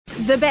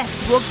The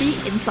best rugby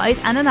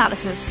insight and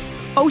analysis.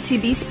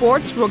 OTB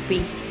Sports Rugby.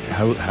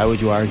 How would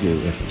you argue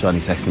if Johnny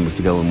Sexton was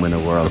to go and win a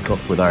World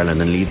Cup with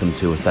Ireland and lead them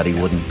to it that he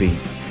wouldn't be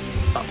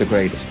the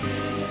greatest?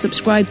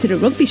 Subscribe to the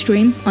Rugby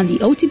Stream on the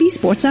OTB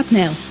Sports app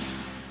now.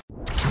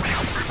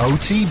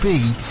 OTB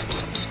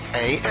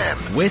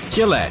AM. With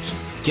Gillette.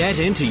 Get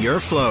into your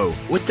flow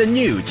with the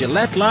new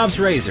Gillette Labs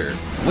Razor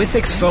with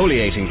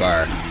exfoliating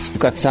bar. We've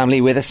got Sam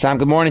Lee with us. Sam,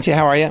 good morning to you.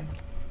 How are you?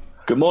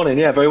 Good morning.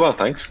 Yeah, very well,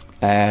 thanks.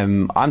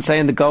 I'm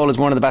saying the goal is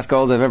one of the best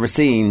goals I've ever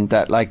seen.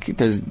 That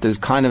there's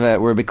kind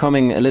of we're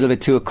becoming a little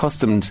bit too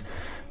accustomed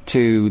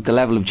to the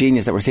level of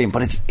genius that we're seeing,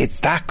 but it's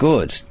that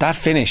good. That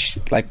finish,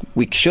 like,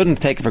 we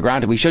shouldn't take it for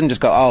granted. We shouldn't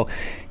just go, oh,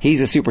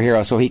 he's a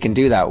superhero so he can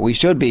do that. We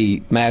should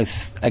be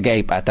mouth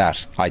agape at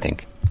that, I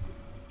think.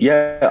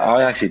 Yeah,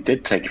 I actually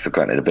did take it for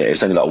granted a bit.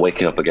 It's only like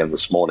waking up again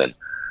this morning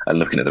and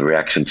looking at the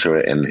reaction to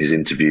it and his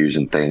interviews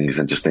and things,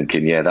 and just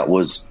thinking, yeah, that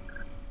was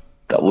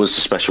a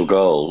special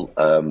goal.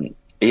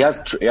 He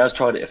has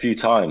tried it a few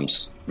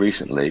times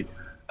recently.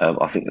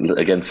 I think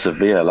against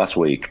Sevilla last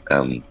week.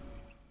 I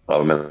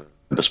remember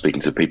speaking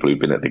to people who've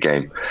been at the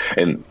game,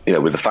 and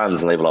with the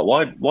fans, and they were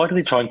like, "Why did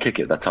he try and kick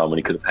it that time when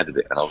he could have headed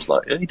it?" And I was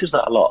like, "Yeah, he does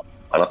that a lot."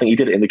 And I think he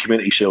did it in the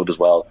Community Shield as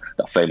well,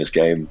 that famous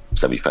game,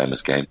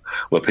 semi-famous game,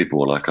 where people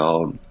were like,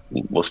 "Oh,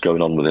 what's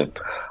going on with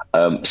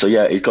him?" So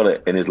yeah, he's got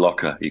it in his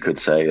locker, you could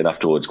say. And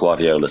afterwards,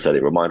 Guardiola said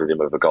it reminded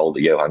him of a goal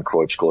that Johan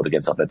Cruyff scored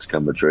against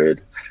Atletico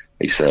Madrid.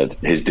 He said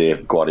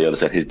Guardiola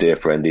said his dear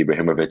friend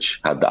Ibrahimovic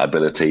had that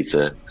ability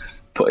to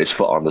put his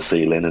foot on the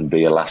ceiling and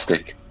be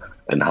elastic,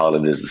 and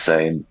Haaland is the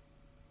same.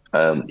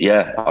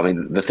 Yeah, I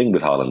mean, the thing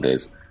with Haaland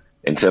is,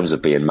 in terms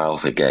of being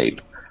mouth agape,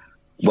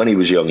 when he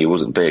was young, he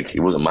wasn't big, he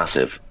wasn't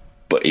massive,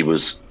 but he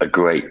was a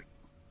great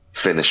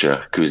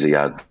finisher because he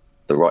had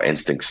the right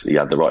instincts, he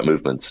had the right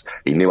movements.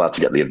 He knew how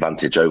to get the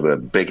advantage over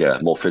bigger,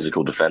 more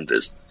physical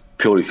defenders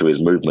purely through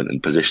his movement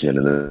and positioning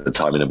and the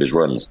timing of his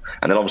runs.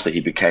 And then obviously he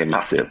became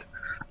massive.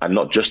 And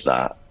not just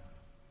that,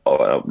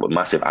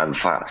 massive and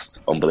fast,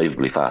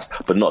 unbelievably fast.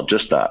 But not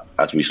just that,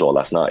 as we saw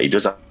last night, he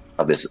does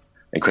have this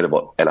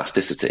incredible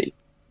elasticity.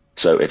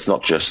 So it's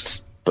not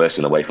just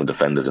bursting away from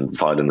defenders and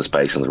finding the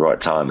space and the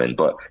right timing,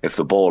 but if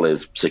the ball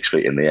is 6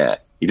 feet in the air,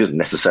 he doesn't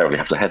necessarily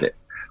have to head it,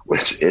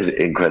 which is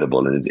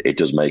incredible, and it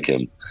does make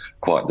him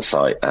quite the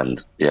sight.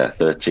 And yeah,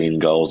 13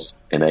 goals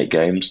in 8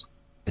 games.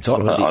 It's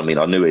all about I mean,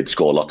 I knew he'd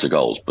score lots of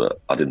goals,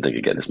 but I didn't think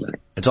he'd get this many.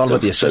 It's all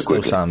about the assist,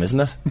 though, Sam, isn't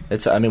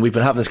it? I mean, we've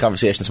been having this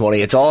conversation this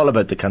morning. It's all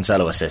about the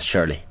Cancelo assist,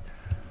 surely.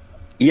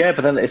 Yeah,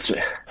 but then it's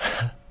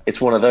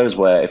one of those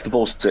where if the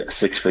ball's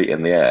 6 feet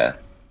in the air,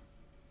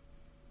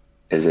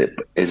 is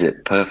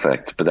it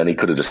perfect? But then he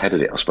could have just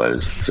headed it, I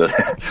suppose. So,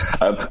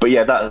 but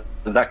yeah,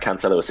 that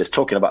Cancelo assist.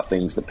 Talking about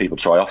things that people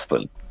try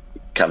often,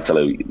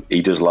 Cancelo,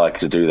 he does like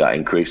to do that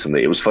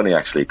increasingly. It was funny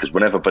actually because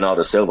whenever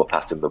Bernardo Silva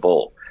passed him the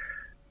ball,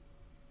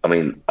 I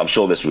mean, I'm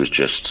sure this was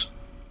just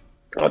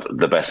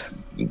the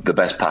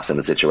best pass in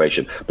the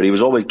situation, but he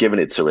was always giving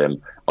it to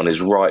him on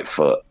his right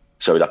foot,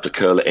 so he'd have to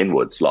curl it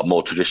inwards, like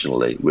more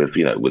traditionally, with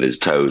his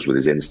toes, with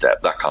his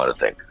instep, that kind of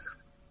thing.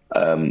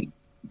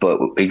 But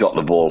he got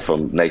the ball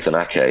from Nathan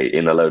Ake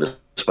in a load of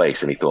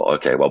space, and he thought,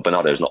 okay, well,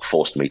 Bernardo's not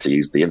forced me to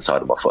use the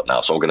inside of my foot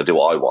now, so I'm going to do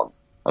what I want.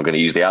 I'm going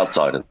to use the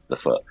outside of the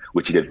foot,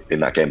 which he did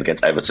in that game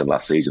against Everton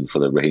last season for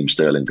the Raheem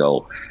Sterling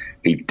goal.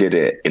 He did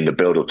it in the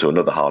build-up to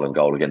another Haaland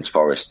goal against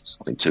Forest,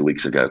 I think 2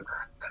 weeks ago.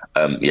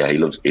 Yeah, he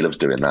loves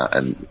doing that,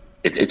 and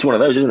it's one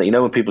of those, isn't it?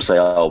 When people say,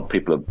 "Oh,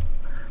 people are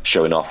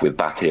showing off with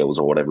back heels"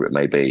 or whatever it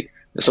may be.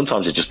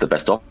 Sometimes it's just the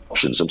best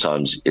option.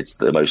 Sometimes it's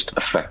the most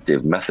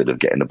effective method of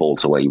getting the ball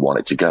to where you want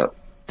it to go.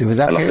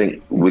 I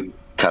think with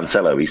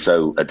Cancelo, he's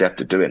so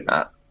adept at doing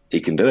that. He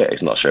can do it.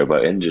 It's not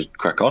showboating, just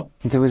crack on.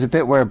 There was a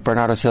bit where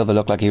Bernardo Silva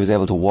looked like he was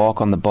able to walk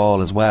on the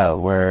ball as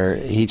well, where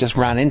he just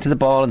ran into the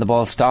ball and the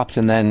ball stopped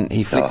and then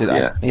he flicked it.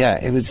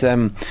 Yeah, it was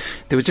there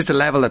was just a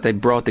level that they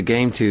brought the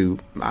game to,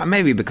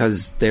 maybe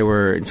because they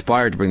were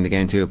inspired to bring the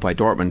game to it by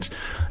Dortmund.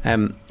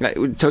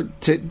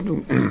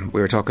 We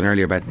were talking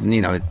earlier about,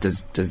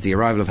 does the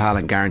arrival of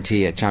Haaland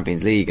guarantee a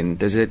Champions League? And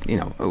does it,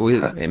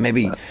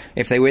 maybe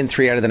if they win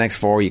 3 out of the next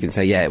 4, you can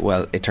say, yeah,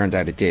 well, it turns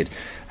out it did.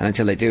 And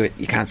until they do it,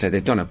 you can't say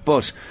they've done it.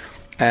 But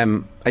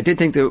I did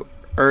think the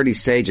early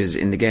stages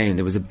in the game,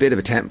 there was a bit of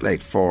a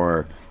template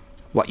for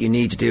what you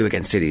need to do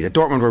against City. That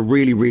Dortmund were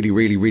really, really,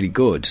 really, really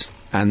good,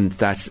 and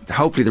that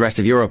hopefully the rest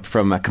of Europe,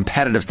 from a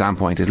competitive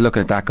standpoint, is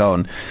looking at that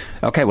going,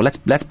 okay, well,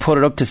 let's put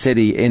it up to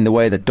City in the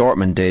way that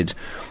Dortmund did,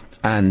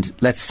 and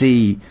let's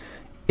see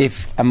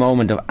if a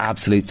moment of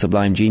absolute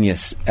sublime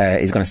genius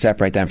is going to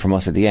separate them from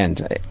us at the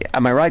end.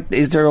 Am I right?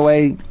 Is there a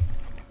way?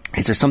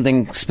 Is there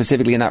something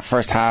specifically in that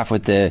first half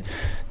with the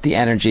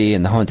energy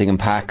and the hunting in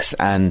packs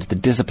and the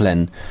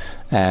discipline,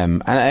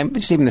 and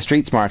just even the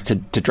street smarts to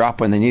drop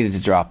when they needed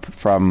to drop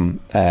from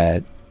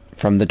the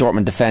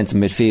Dortmund defence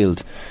and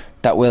midfield,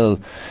 that will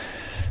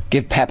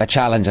give Pep a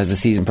challenge as the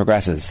season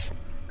progresses?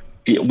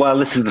 Yeah, well,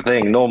 this is the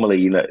thing.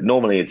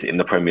 Normally it's in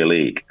the Premier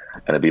League,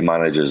 and it'd be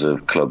managers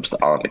of clubs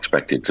that aren't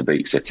expected to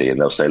beat City,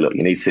 and they'll say, look,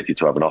 you need City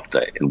to have an off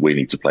day, and we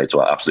need to play to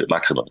our absolute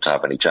maximum to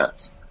have any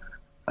chance.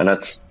 And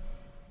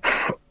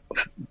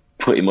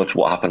much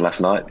what happened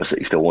last night, but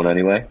City still won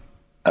anyway.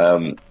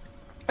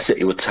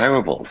 City were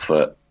terrible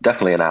for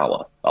definitely an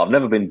hour. I've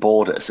never been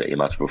bored at a City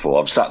match before.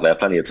 I've sat there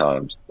plenty of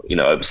times,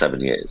 over 7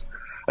 years,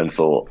 and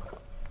thought,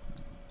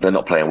 they're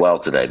not playing well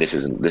today. This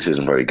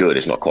isn't very good.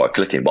 It's not quite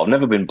clicking. But I've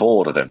never been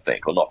bored, I don't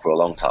think, or not for a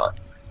long time.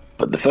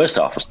 But the first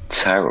half was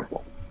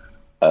terrible.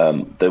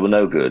 They were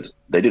no good.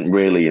 They didn't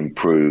really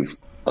improve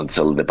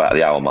until about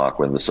the hour mark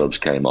when the subs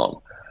came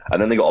on.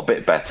 And then they got a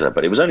bit better,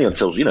 but it was only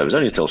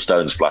until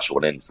Stones flashed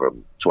one in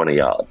from 20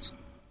 yards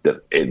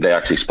that they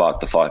actually sparked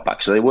the fight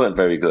back. So they weren't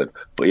very good.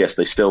 But yes,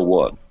 they still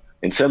won.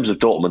 In terms of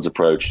Dortmund's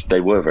approach, they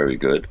were very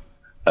good.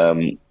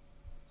 I'm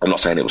not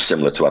saying it was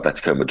similar to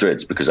Atletico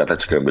Madrid's, because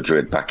Atletico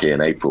Madrid back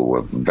in April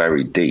were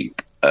very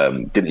deep.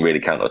 Didn't really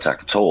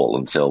counter-attack at all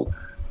until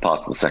part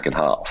of the second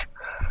half.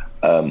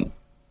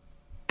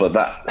 But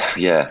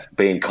that,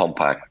 being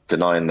compact,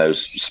 denying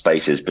those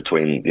spaces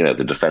between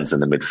the defence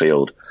and the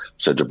midfield,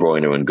 so De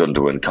Bruyne and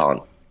Gundogan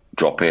can't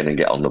drop in and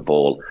get on the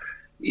ball.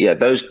 Yeah,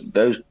 those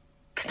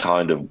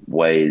kind of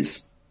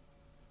ways,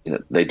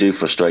 they do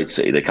frustrate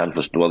City.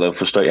 They'll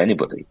frustrate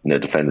anybody,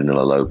 defending in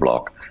a low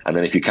block. And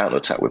then if you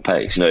counter-attack with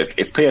pace,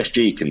 if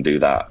PSG can do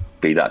that,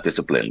 be that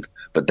disciplined,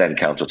 but then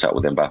counter-attack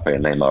with Mbappe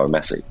and Neymar and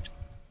Messi,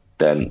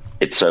 then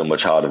it's so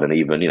much harder than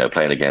even,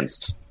 playing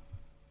against...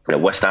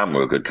 West Ham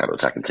are a good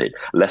counter-attacking team.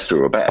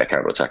 Leicester are a better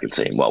counter-attacking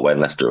team, when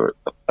Leicester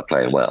are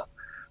playing well.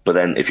 But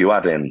then if you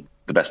add in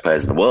the best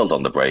players in the world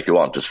on the break who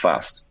aren't just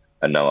fast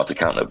and know how to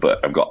counter, but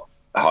have got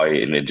high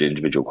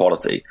individual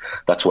quality,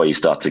 that's where you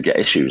start to get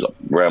issues.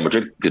 Real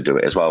Madrid could do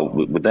it as well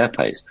with their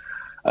pace.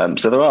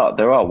 So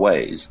there are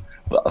ways,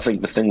 but I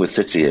think the thing with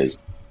City is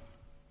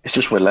it's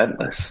just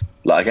relentless.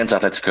 Like against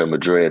Atletico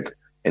Madrid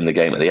in the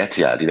game at the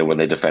Etihad, when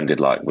they defended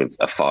with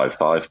a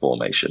 5-5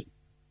 formation,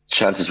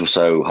 chances were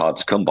so hard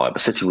to come by,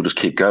 but City will just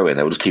keep going.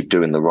 They will just keep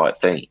doing the right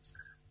things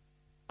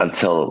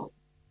until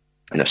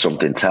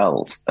something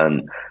tells.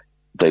 And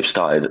they've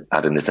started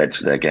adding this edge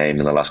to their game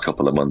in the last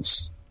couple of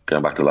months,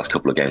 going back to the last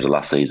couple of games of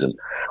last season,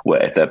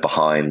 where if they're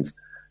behind,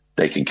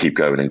 they can keep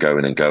going and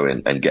going and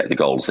going and get the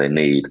goals they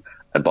need.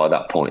 And by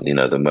that point,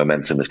 the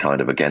momentum is kind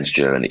of against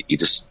you, and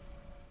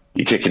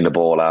you're kicking the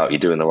ball out, you're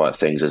doing the right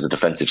things as a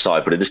defensive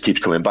side, but it just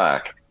keeps coming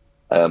back.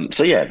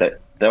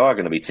 There are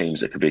going to be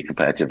teams that could be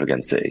competitive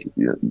against City.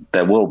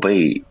 There will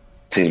be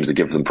teams that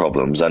give them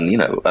problems.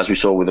 And, as we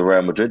saw with the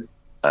Real Madrid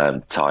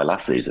tie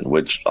last season,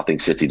 which I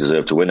think City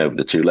deserved to win over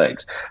the two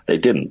legs, they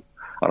didn't.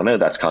 And I know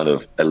that's kind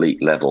of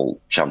elite level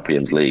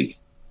Champions League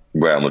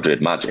Real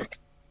Madrid magic.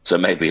 So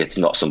maybe it's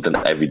not something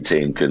that every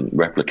team can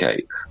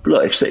replicate. But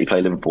look, if City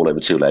play Liverpool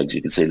over two legs,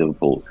 you can see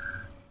Liverpool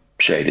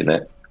shading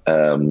it.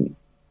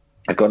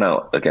 I've gone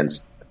out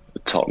against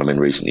Tottenham in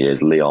recent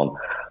years, Lyon,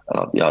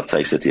 and I'd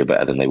say City are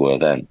better than they were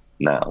then.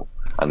 Now,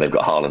 and they've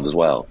got Haaland as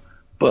well.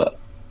 But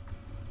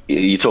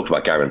you talked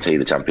about guarantee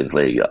the Champions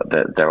League.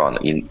 There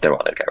aren't no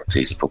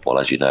guarantees in football,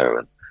 as you know.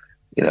 And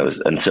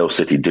until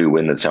City do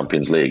win the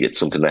Champions League, it's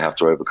something they have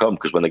to overcome,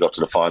 because when they got to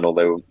the final,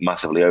 they were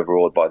massively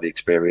overawed by the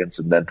experience.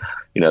 And then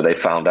they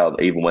found out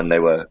that even when they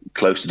were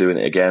close to doing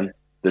it again,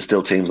 there's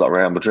still teams like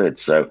Real Madrid.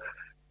 So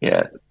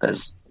they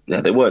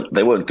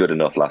weren't good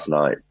enough last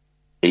night,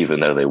 even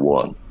though they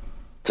won,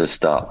 to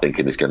start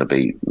thinking it's going to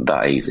be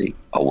that easy.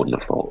 I wouldn't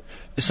have thought.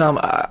 Sam,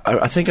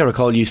 I think I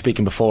recall you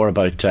speaking before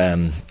about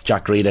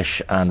Jack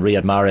Grealish and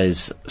Riyad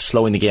Mahrez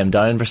slowing the game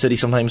down for City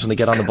sometimes when they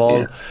get on the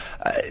ball.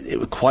 It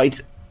was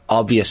quite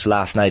obvious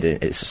last night,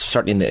 it's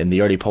certainly in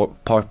the early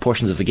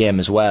portions of the game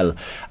as well.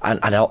 And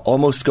I'll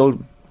almost go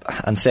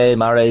and say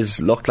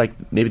Mahrez looked like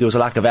maybe there was a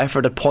lack of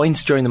effort at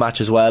points during the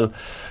match as well.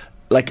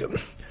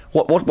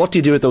 What do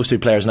you do with those two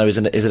players now? Is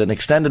it an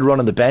extended run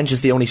on the bench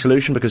is the only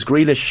solution? Because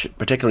Grealish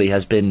particularly he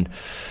hasn't been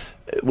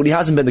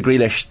the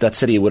Grealish that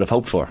City would have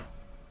hoped for.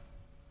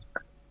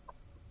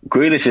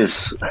 Grealish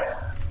is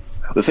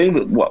the thing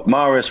that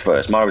Mahrez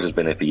first. Mahrez has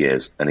been here for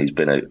years, and he's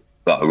been a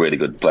really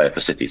good player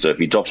for City. So if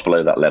he drops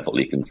below that level,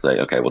 you can say,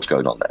 okay, what's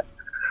going on there?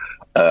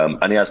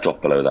 And he has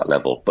dropped below that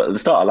level. But at the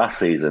start of last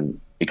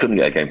season, he couldn't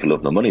get a game for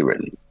love nor money,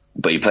 really.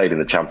 But he played in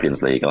the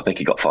Champions League, and I think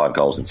he got 5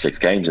 goals in 6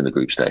 games in the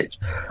group stage.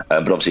 But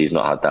obviously he's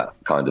not had that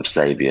kind of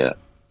saviour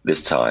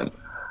this time.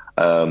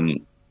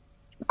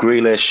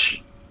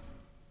 Grealish,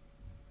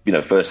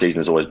 first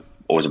season is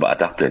always about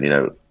adapting.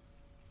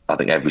 I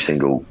think every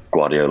single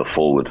Guardiola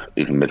forward,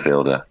 even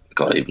midfielder,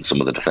 even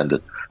some of the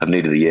defenders, have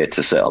needed a year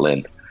to settle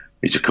in.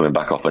 He's just coming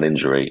back off an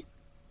injury.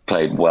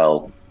 Played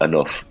well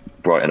enough,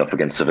 bright enough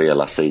against Sevilla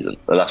last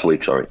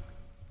week.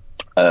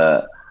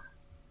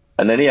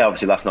 And then,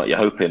 obviously last night you're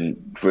hoping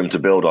for him to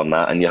build on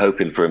that, and you're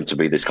hoping for him to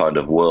be this kind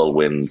of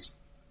whirlwind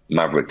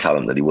maverick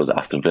talent that he was at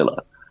Aston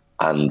Villa.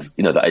 And,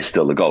 that is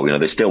still the goal.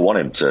 They still want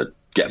him to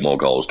get more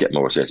goals, get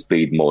more assists,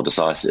 be more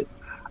decisive.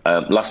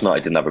 Last night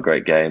he didn't have a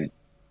great game.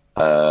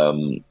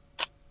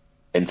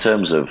 In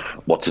terms of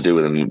what to do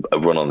with him, a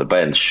run on the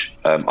bench,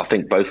 I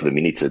think both of them,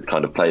 you need to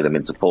kind of play them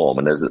into form,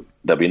 and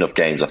there'll be enough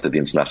games after the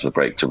international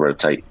break to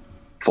rotate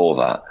for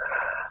that.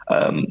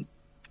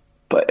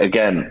 But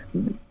again,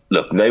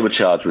 look, they were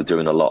charged with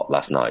doing a lot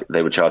last night.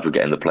 They were charged with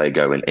getting the play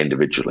going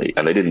individually,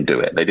 and they didn't do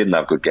it. They didn't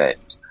have good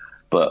games,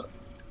 but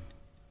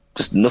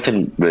just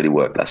nothing really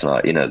worked last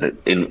night. You know,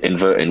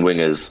 inverting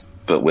wingers,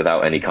 but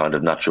without any kind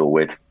of natural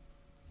width.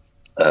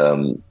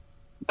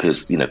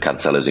 Because, you know,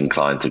 Cancelo's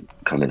inclined to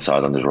come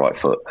inside on his right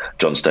foot.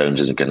 John Stones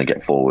isn't going to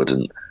get forward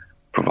and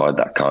provide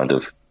that kind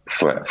of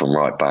threat from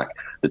right back.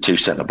 The two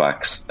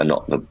centre-backs are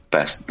not the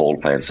best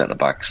ball-playing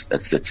centre-backs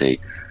at City.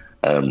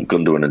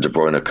 Gundogan and De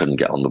Bruyne couldn't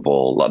get on the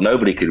ball. Like,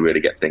 nobody could really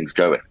get things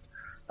going.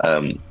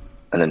 And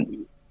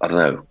then, I don't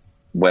know,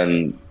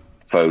 when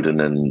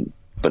Foden and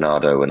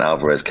Bernardo and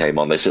Alvarez came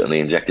on, they certainly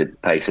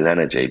injected pace and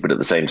energy, but at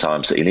the same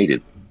time, City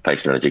needed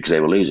pace and energy because they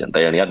were losing.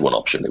 They only had one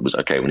option. It was,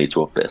 okay, we need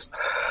to up this.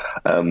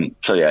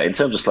 So yeah, in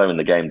terms of slowing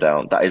the game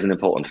down, that is an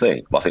important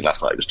thing. But I think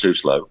last night it was too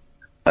slow.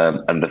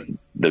 And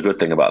the good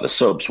thing about the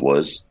subs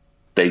was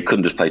they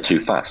couldn't just play too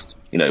fast.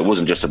 You know, it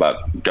wasn't just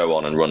about go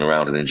on and run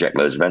around and inject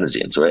loads of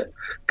energy into it.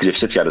 Because if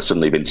City had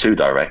suddenly been too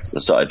direct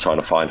and started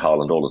trying to find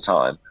Haaland all the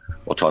time,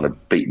 or trying to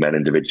beat men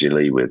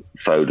individually with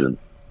Foden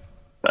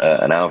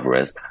and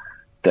Alvarez,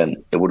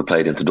 then it would have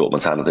played into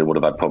Dortmund's hand and they would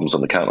have had problems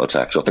on the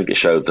counter-attack. So I think it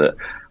showed that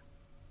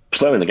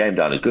slowing the game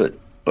down is good,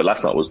 but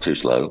last night was too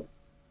slow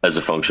as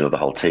a function of the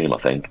whole team, I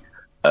think.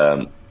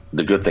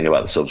 The good thing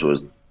about the subs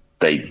was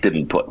they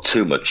didn't put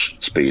too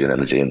much speed and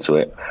energy into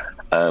it.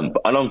 And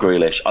on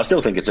Grealish, I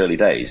still think it's early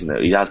days. You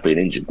know, he has been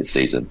injured this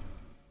season.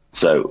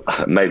 So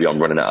maybe I'm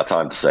running out of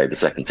time to say the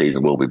second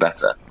season will be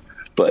better.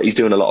 But he's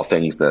doing a lot of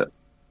things that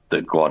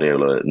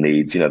Guardiola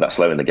needs. You know, that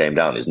slowing the game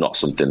down is not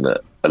something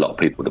that a lot of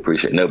people would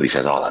appreciate. Nobody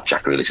says, oh, that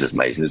Jack Grealish is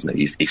amazing, isn't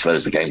it? He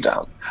slows the game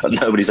down. And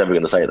nobody's ever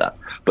going to say that.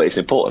 But it's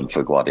important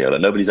for Guardiola.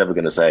 Nobody's ever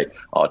going to say,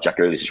 oh, Jack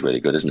Grealish is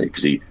really good, isn't he?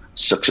 Because he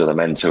sucks other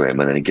men to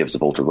him and then he gives the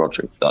ball to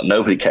Rodri. Like,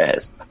 nobody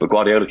cares. But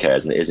Guardiola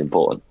cares, and it is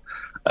important.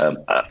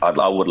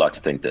 I would like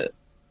to think that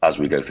as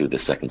we go through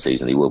this second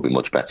season, he will be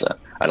much better.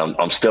 And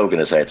I'm still going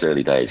to say it's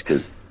early days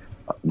because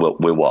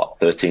we're what,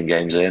 13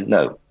 games in?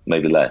 No,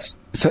 maybe less.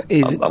 So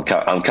I'm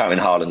counting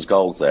Haaland's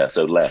goals there,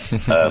 so less.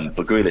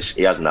 But Grealish,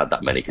 he hasn't had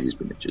that many because he's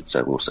been injured,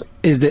 so we'll see.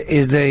 Is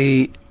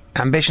the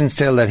ambition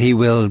still that he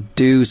will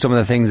do some of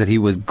the things that he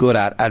was good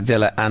at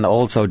Villa and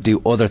also do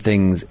other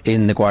things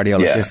in the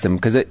Guardiola system?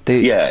 Because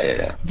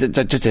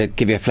just to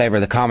give you a flavour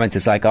of the comment,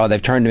 it's like, oh,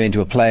 they've turned him into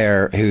a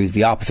player who's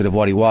the opposite of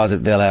what he was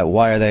at Villa.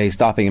 Why are they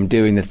stopping him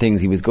doing the things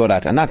he was good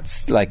at? And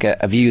that's like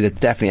a view that's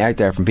definitely out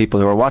there from people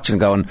who are watching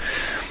going,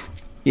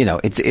 you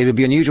know, it would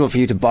be unusual for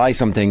you to buy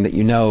something that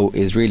you know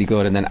is really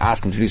good and then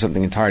ask him to do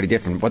something entirely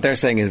different. What they're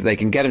saying is they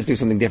can get him to do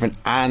something different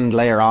and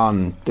layer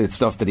on the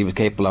stuff that he was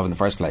capable of in the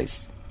first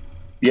place.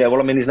 Yeah,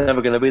 well, I mean, he's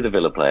never going to be the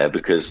Villa player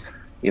because,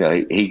 you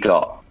know, he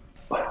got...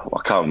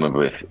 I can't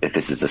remember if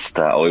this is a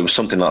stat or it was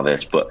something like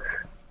this, but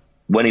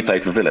when he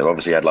played for Villa,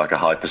 obviously he had like a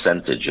high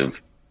percentage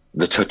of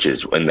the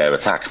touches in their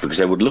attacks because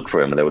they would look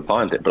for him and they would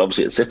find it. But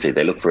obviously at City,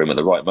 they look for him at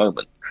the right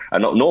moment.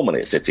 And not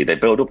normally at City, they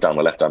build up down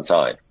the left-hand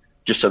side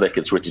just so they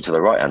could switch it to the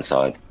right-hand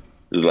side.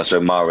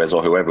 So Mahrez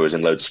or whoever was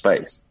in loads of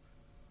space.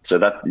 So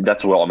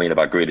that's what I mean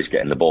about Grealish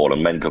getting the ball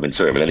and men coming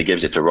to him, and then he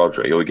gives it to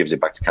Rodri or he gives it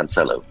back to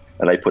Cancelo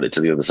and they put it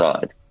to the other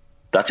side.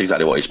 That's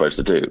exactly what he's supposed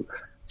to do.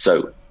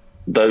 So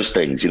those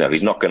things, you know,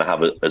 he's not going to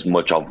have as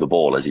much of the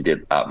ball as he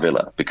did at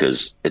Villa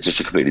because it's just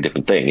a completely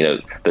different thing. You know,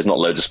 there's not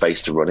loads of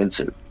space to run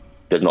into.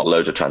 There's not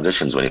loads of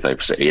transitions when he plays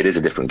for City. It is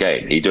a different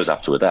game. He does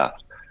have to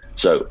adapt.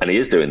 So, and he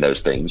is doing those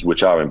things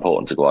which are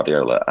important to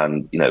Guardiola.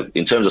 And, you know,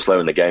 in terms of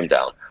slowing the game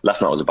down,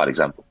 last night was a bad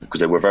example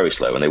because they were very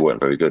slow and they weren't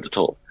very good at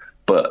all.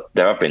 But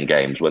there have been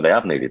games where they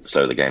have needed to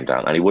slow the game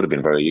down and he would have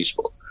been very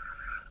useful.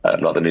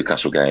 Like the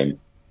Newcastle game,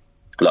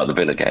 like the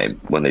Villa game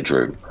when they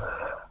drew.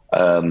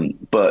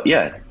 But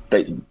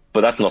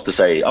that's not to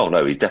say, oh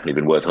no, he's definitely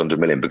been worth 100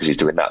 million because he's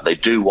doing that. They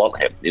do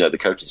want him, you know, the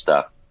coaching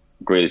staff,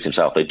 Grealish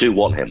himself, they do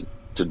want him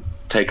to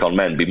take on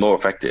men, be more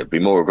effective, be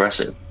more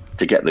aggressive,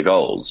 to get the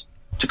goals,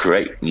 to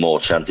create more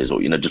chances,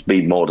 or, you know, just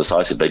be more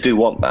decisive. They do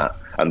want that,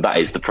 and that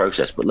is the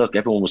process. But look,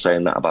 everyone was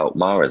saying that about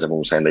Mahrez. Everyone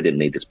was saying they didn't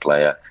need this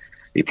player.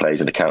 He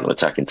plays in a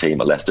counter-attacking team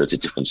at Leicester. It's a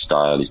different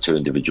style. He's too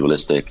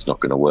individualistic. It's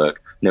not going to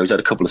work. You know, he's had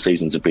a couple of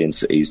seasons of being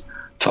City's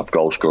top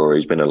goal scorer.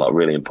 He's been a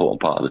really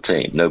important part of the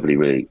team. Nobody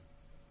really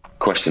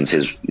questions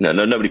his, you know,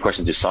 nobody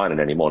questions his signing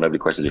anymore. Nobody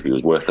questions if he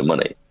was worth the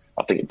money.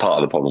 I think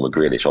part of the problem with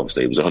Grealish,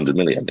 obviously, was 100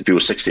 million. If he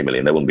was 60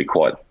 million, there wouldn't be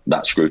quite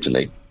that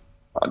scrutiny.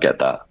 I get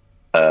that.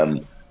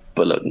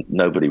 But look,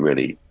 nobody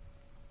really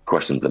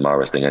questions the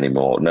Mahrez thing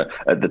anymore. No,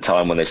 at the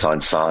time when they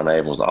signed Sane,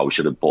 everyone was like, oh, we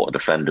should have bought a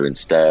defender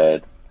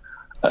instead.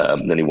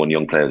 Then he won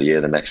Young Player of the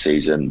Year the next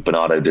season.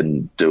 Bernardo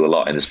didn't do a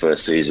lot in his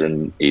first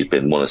season. He's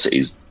been one of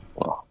City's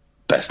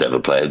best ever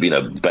players, you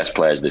know, best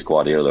players of this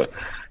Guardiola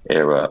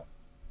era.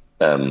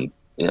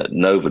 You know,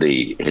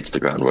 nobody hits the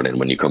ground running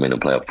when you come in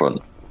and play up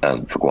front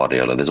for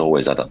Guardiola. There's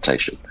always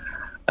adaptation.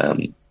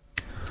 And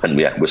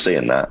yeah, we're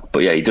seeing that.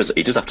 But yeah, he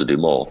does have to do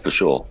more for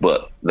sure.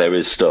 But there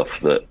is stuff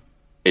that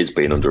is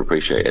being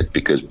underappreciated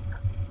because,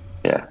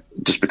 yeah,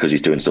 just because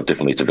he's doing stuff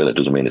differently to Villa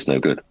doesn't mean it's no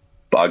good.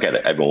 But I get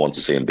it. Everyone wants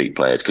to see him beat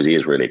players because he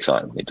is really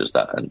exciting when he does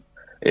that. And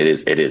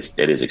it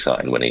is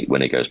exciting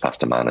when he goes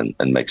past a man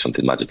and makes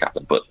something magic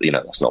happen. But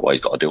that's not what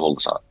he's got to do all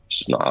the time. It's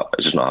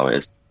just not how it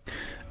is.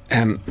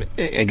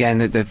 Again,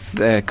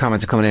 the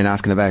comments are coming in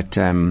asking about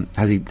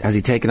has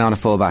he taken on a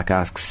fullback?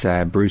 Asks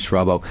Bruce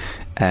Robbo.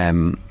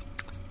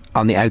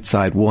 On the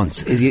outside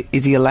once. Is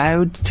he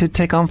allowed to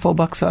take on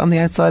fullbacks on the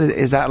outside?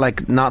 Is that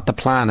like not the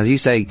plan? As you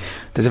say,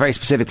 there's a very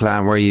specific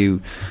plan where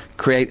you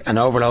create an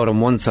overload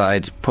on one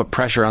side, put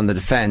pressure on the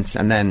defence,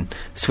 and then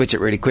switch it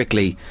really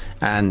quickly,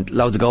 and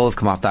loads of goals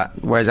come off that.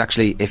 Whereas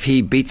actually, if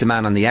he beats a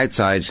man on the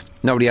outside,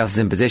 nobody else is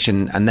in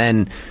position, and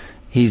then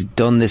he's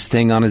done this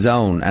thing on his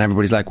own, and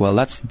everybody's like, well,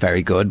 that's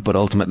very good, but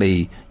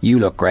ultimately you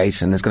look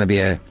great, and there's going to be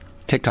a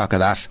TikTok of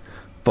that,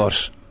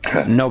 but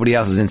nobody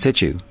else is in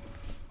situ.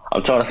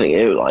 I'm trying to think.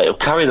 He'll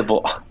carry the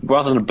ball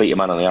rather than beat a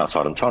man on the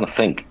outside. I'm trying to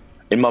think.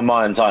 In my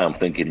mind's eye, I'm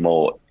thinking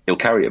more. He'll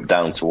carry it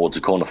down towards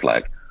the corner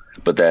flag,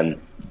 but then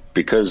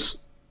because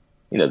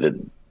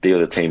the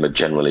other team are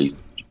generally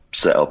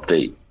set up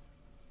deep,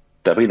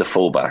 there'll be the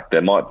fullback.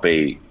 There might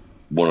be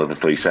one of the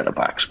three centre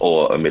backs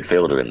or a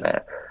midfielder in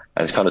there,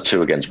 and it's kind of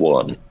 2 against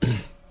 1.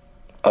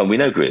 And we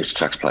know Grealish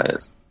attracts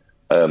players.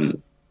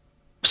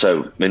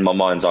 So in my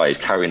mind's eye, he's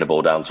carrying the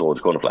ball down towards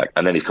the corner flag,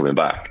 and then he's coming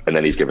back, and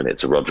then he's giving it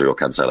to Rodri or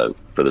Cancelo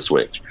for the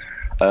switch.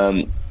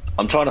 I'm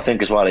trying to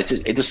think as well.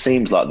 It just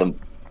seems like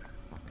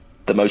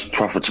the most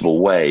profitable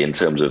way in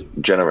terms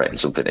of generating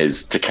something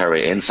is to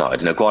carry it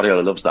inside.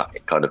 Guardiola loves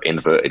that kind of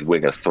inverted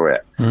winger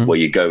threat where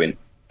you go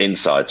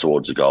inside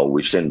towards the goal.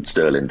 We've seen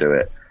Sterling do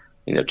it.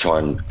 Try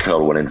and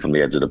curl one in from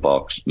the edge of the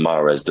box.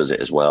 Mahrez does it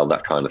as well,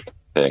 that kind of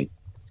thing.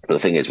 But the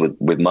thing is, with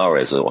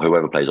Mahrez or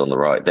whoever plays on the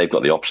right, they've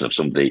got the option of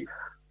somebody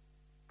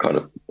kind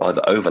of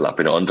either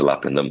overlapping or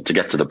underlapping them to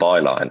get to the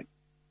byline.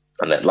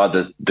 And then, like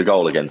the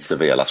goal against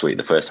Sevilla last week,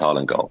 the first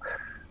Haaland goal,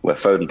 where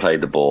Foden played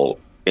the ball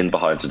in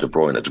behind to De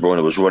Bruyne. De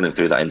Bruyne was running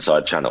through that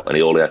inside channel,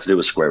 and all he had to do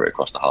was square it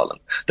across to Haaland.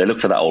 They look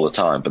for that all the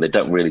time, but they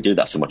don't really do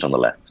that so much on the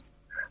left.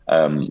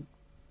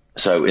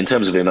 So in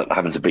terms of him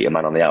having to beat a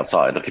man on the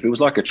outside, look, if it was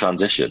like a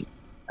transition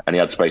and he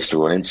had space to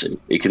run into,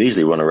 he could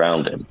easily run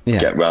around him,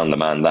 get round the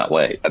man that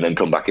way, and then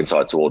come back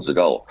inside towards the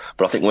goal.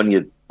 But I think when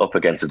you're up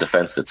against a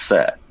defence that's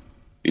set,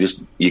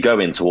 you go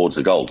in towards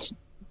the goal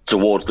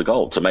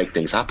to make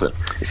things happen.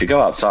 If you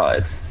go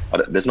outside,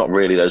 there's not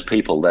really those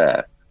people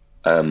there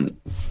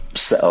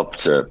set up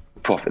to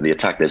profit the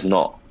attack. There's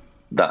not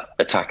that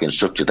attacking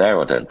structure there,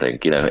 I don't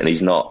think. And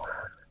he's not.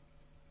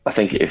 I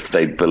think if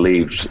they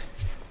believed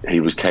he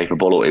was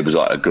capable, or it was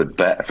like a good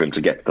bet for him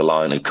to get to the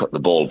line and cut the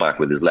ball back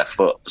with his left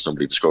foot for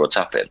somebody to score a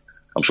tap in,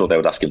 I'm sure they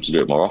would ask him to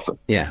do it more often.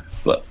 Yeah.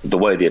 But the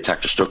way the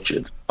attacks are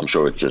structured, I'm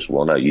sure it's just,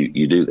 well, no,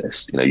 you do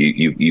this.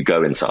 You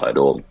go inside,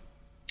 or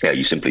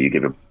you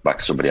give it back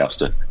to somebody else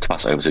to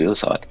pass it over to the other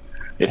side.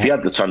 If he had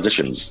more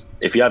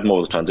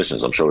of the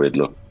transitions, I'm sure it'd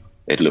look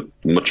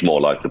much more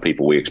like the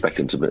people we expect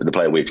him to be, the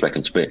player we expect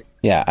him to be.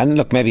 Yeah, and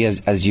look, maybe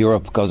as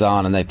Europe goes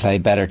on and they play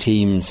better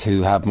teams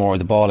who have more of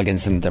the ball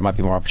against them, there might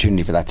be more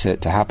opportunity for that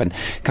to happen.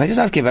 Can I just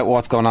ask you about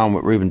what's going on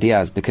with Ruben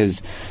Diaz?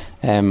 Because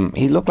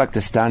he looked like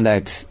the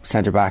standout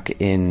centre back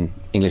in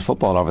English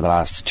football over the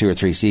last 2 or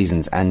 3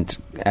 seasons, and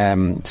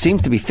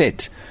seems to be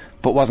fit,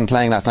 but wasn't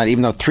playing last night,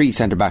 even though 3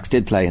 centre-backs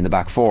did play in the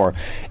back 4.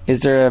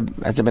 Has there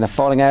been a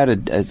falling out?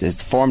 Is the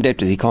form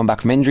dipped? Is he coming back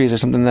from injuries or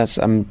something that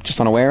I'm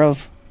just unaware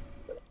of?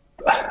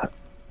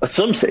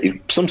 Some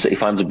City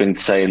fans have been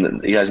saying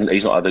that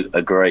he's not had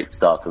a great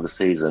start to the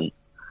season.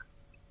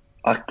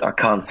 I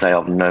can't say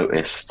I've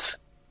noticed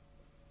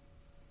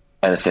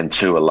anything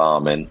too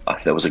alarming.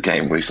 There was a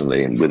game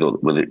recently, and with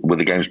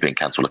the games being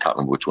cancelled, I can't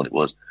remember which one it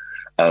was.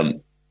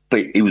 But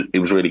he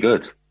was really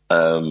good.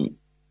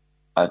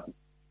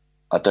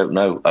 I don't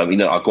know.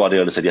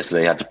 Guardiola said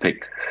yesterday he had to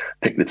pick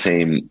the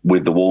team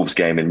with the Wolves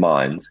game in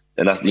mind,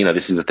 and that's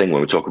this is the thing when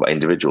we talk about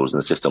individuals in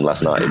the system.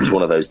 Last night, it was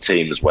one of those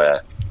teams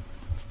where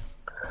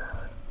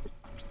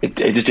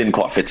it just didn't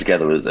quite fit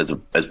together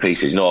as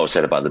pieces. I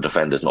said about the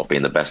defenders not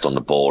being the best on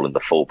the ball, and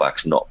the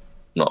fullbacks not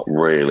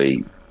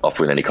really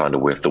offering any kind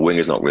of width. The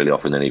wingers not really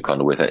offering any kind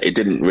of width. It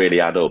didn't really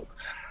add up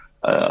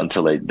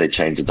until they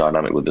changed the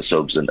dynamic with the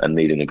subs and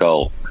needing a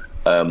goal.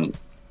 But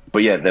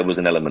yeah, there was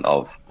an element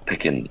of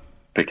picking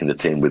the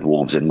team with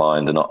Wolves in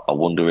mind, and I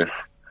wonder if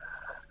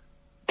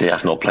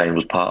Diaz not playing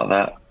was part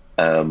of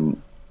that.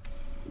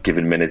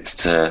 Giving minutes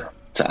to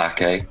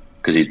Ake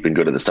because he's been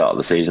good at the start of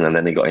the season and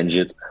then he got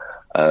injured.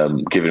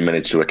 Giving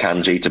minutes to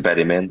Akanji to bed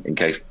him in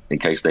case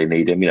they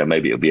need him.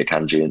 Maybe it'll be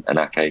Akanji and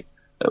Ake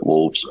at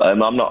Wolves. I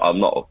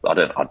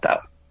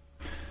doubt.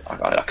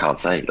 I can't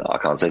say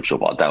for sure,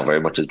 but I doubt very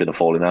much there's been a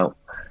falling out.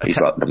 He's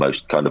like the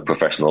most kind of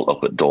professional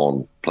up at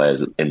dawn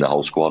players in the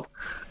whole squad.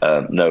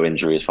 No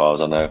injury as far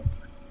as I know.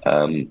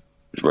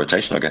 It's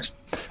rotation, I guess.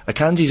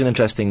 Akanji's an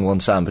interesting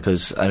one, Sam,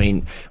 because I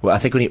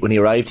think when he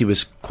arrived, he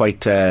was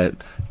quite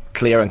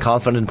clear and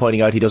confident in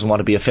pointing out he doesn't want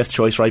to be a 5th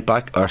choice right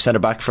back or centre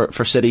back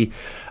for City,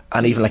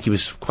 and even he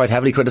was quite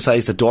heavily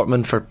criticised at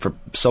Dortmund for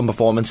some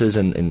performances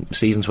in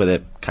seasons where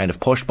they kind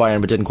of pushed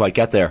Bayern but didn't quite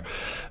get there.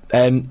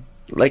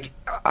 like,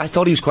 I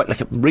thought he was quite,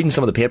 like, reading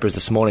some of the papers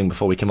this morning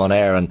before we came on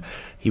air, and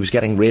he was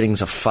getting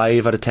ratings of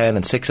 5 out of 10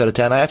 and 6 out of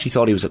 10. I actually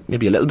thought he was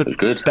maybe a little bit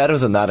good, better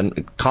than that,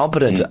 and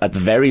competent at the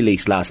very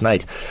least last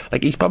night.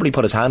 Like, he's probably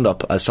put his hand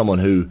up as someone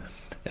who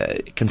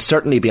can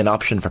certainly be an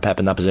option for Pep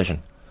in that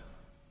position.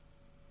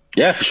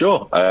 Yeah, for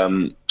sure.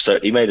 So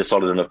he made a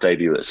solid enough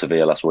debut at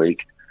Sevilla last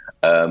week.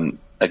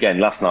 Again,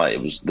 last night,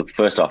 the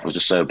first half was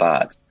just so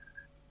bad.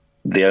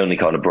 The only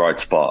kind of bright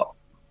spot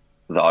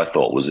that I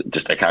thought was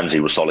just Akanji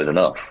was solid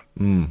enough.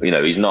 You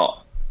know, he's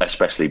not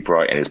especially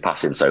bright in his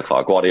passing so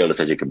far. Guardiola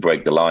says he can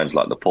break the lines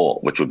like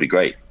Laporte, which would be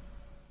great.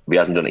 He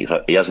hasn't done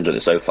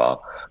it so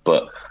far,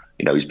 but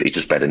you know, he's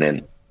just bedding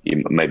in.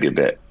 Maybe a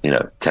bit, you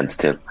know,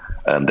 tentative.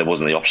 There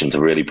wasn't the option to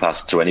really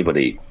pass to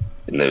anybody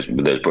in those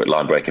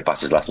line breaking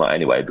passes last night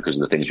anyway, because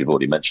of the things we've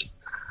already mentioned.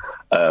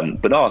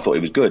 But no, I thought he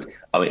was good.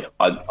 I mean,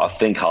 I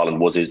think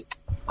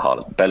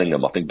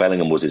Bellingham. I think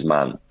Bellingham was his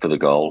man for the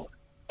goal,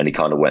 and he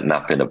kind of went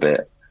napping a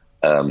bit.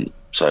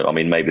 So, I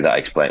mean, maybe that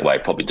explains. Well,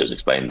 it probably does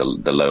explain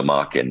the low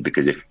marking,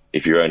 because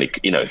if you're only,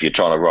 you know, if you're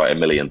trying to write a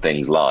million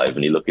things live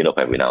and you're looking up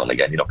every now and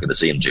again, you're not going to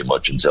see him too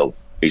much until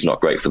he's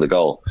not great for the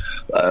goal.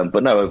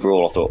 But no,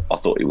 overall, I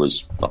thought he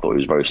was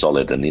very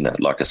solid. And you know,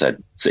 like I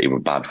said, City were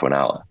bad for an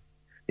hour.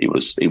 He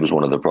was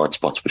one of the bright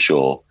spots for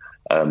sure.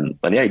 And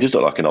yeah, he does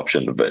look like an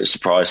option, but a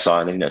surprise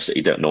signing. You know,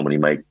 City don't normally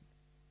make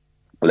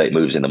late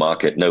moves in the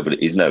market.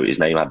 His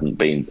name hadn't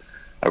been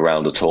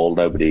around at all.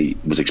 Nobody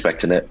was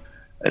expecting it.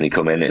 And he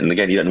come in, and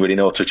again, you don't really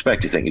know what to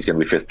expect. You think he's going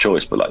to be fifth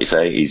choice, but like you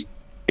say, he's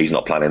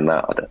not planning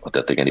that. I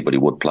don't think anybody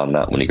would plan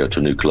that when you go to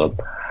a new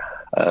club.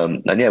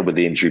 And yeah, with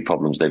the injury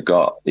problems they've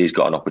got, he's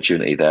got an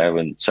opportunity there.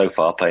 And so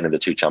far, playing in the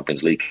 2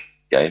 Champions League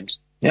games,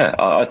 yeah,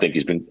 I think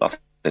he's been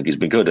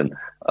good. And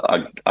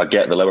I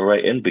get the lower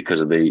rating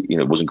because of it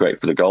wasn't great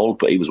for the goal,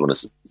 but he was one of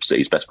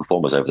City's best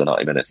performers over the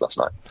 90 minutes last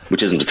night,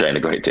 which isn't saying a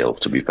great deal,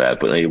 to be fair,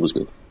 but he was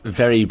good.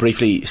 Very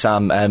briefly,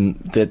 Sam,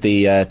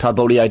 the Todd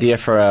Bowley idea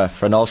for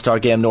an All-Star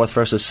game, North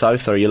versus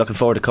South, are you looking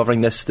forward to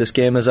covering this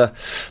game as a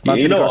Man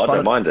City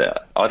correspondent?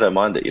 I don't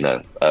mind it, you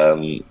know.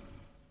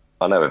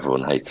 I know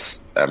everyone hates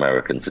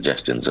American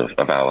suggestions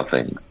of our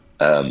things.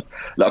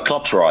 Like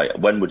Klopp's right.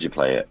 When would you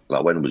play it?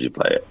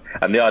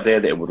 And the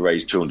idea that it would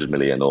raise 200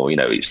 million or, you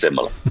know, it's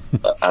similar.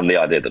 And the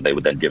idea that they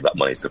would then give that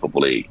money to the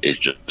Football League is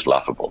just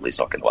laughable. It's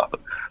not going to happen.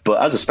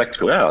 But as a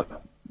spectacle, yeah,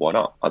 why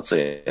not? I'd see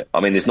it. I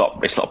mean, it's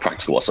not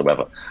practical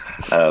whatsoever.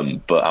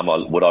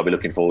 But would I be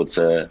looking forward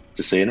to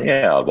seeing it?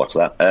 Yeah, I'd watch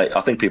that.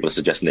 I think people are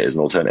suggesting it as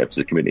an alternative to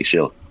the Community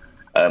Shield.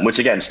 Which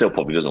again still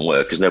probably doesn't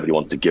work, because nobody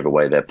wants to give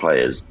away their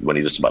players when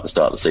you're just about to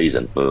start the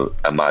season for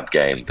a mad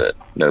game that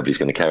nobody's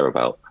going to care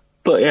about.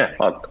 But yeah,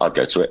 I'd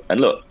go to it.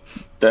 And look,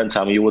 don't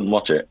tell me you wouldn't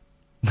watch it.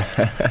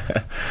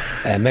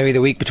 Maybe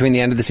the week between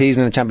the end of the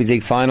season and the Champions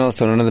League final,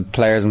 so none of the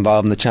players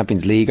involved in the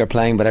Champions League are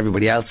playing, but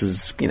everybody else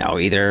is, you know,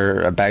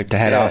 either about to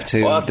head off to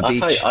the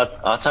beach.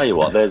 I'll tell you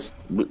what,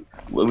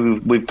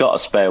 we've got a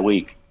spare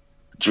week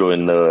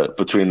between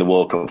the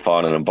World Cup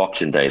final and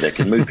Boxing Day. They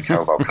can move the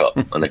Carabao Cup,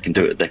 and they can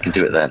do it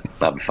then.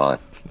 That'll be fine.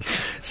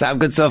 Sam,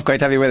 good stuff. Great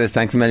to have you with us.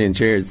 Thanks a million.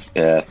 Cheers.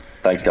 Yeah,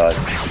 thanks guys.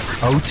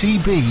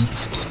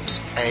 OTB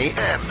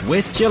AM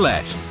with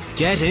Gillette.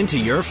 Get into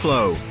your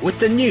flow with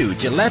the new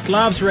Gillette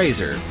Labs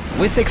Razor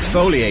with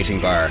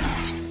exfoliating bar.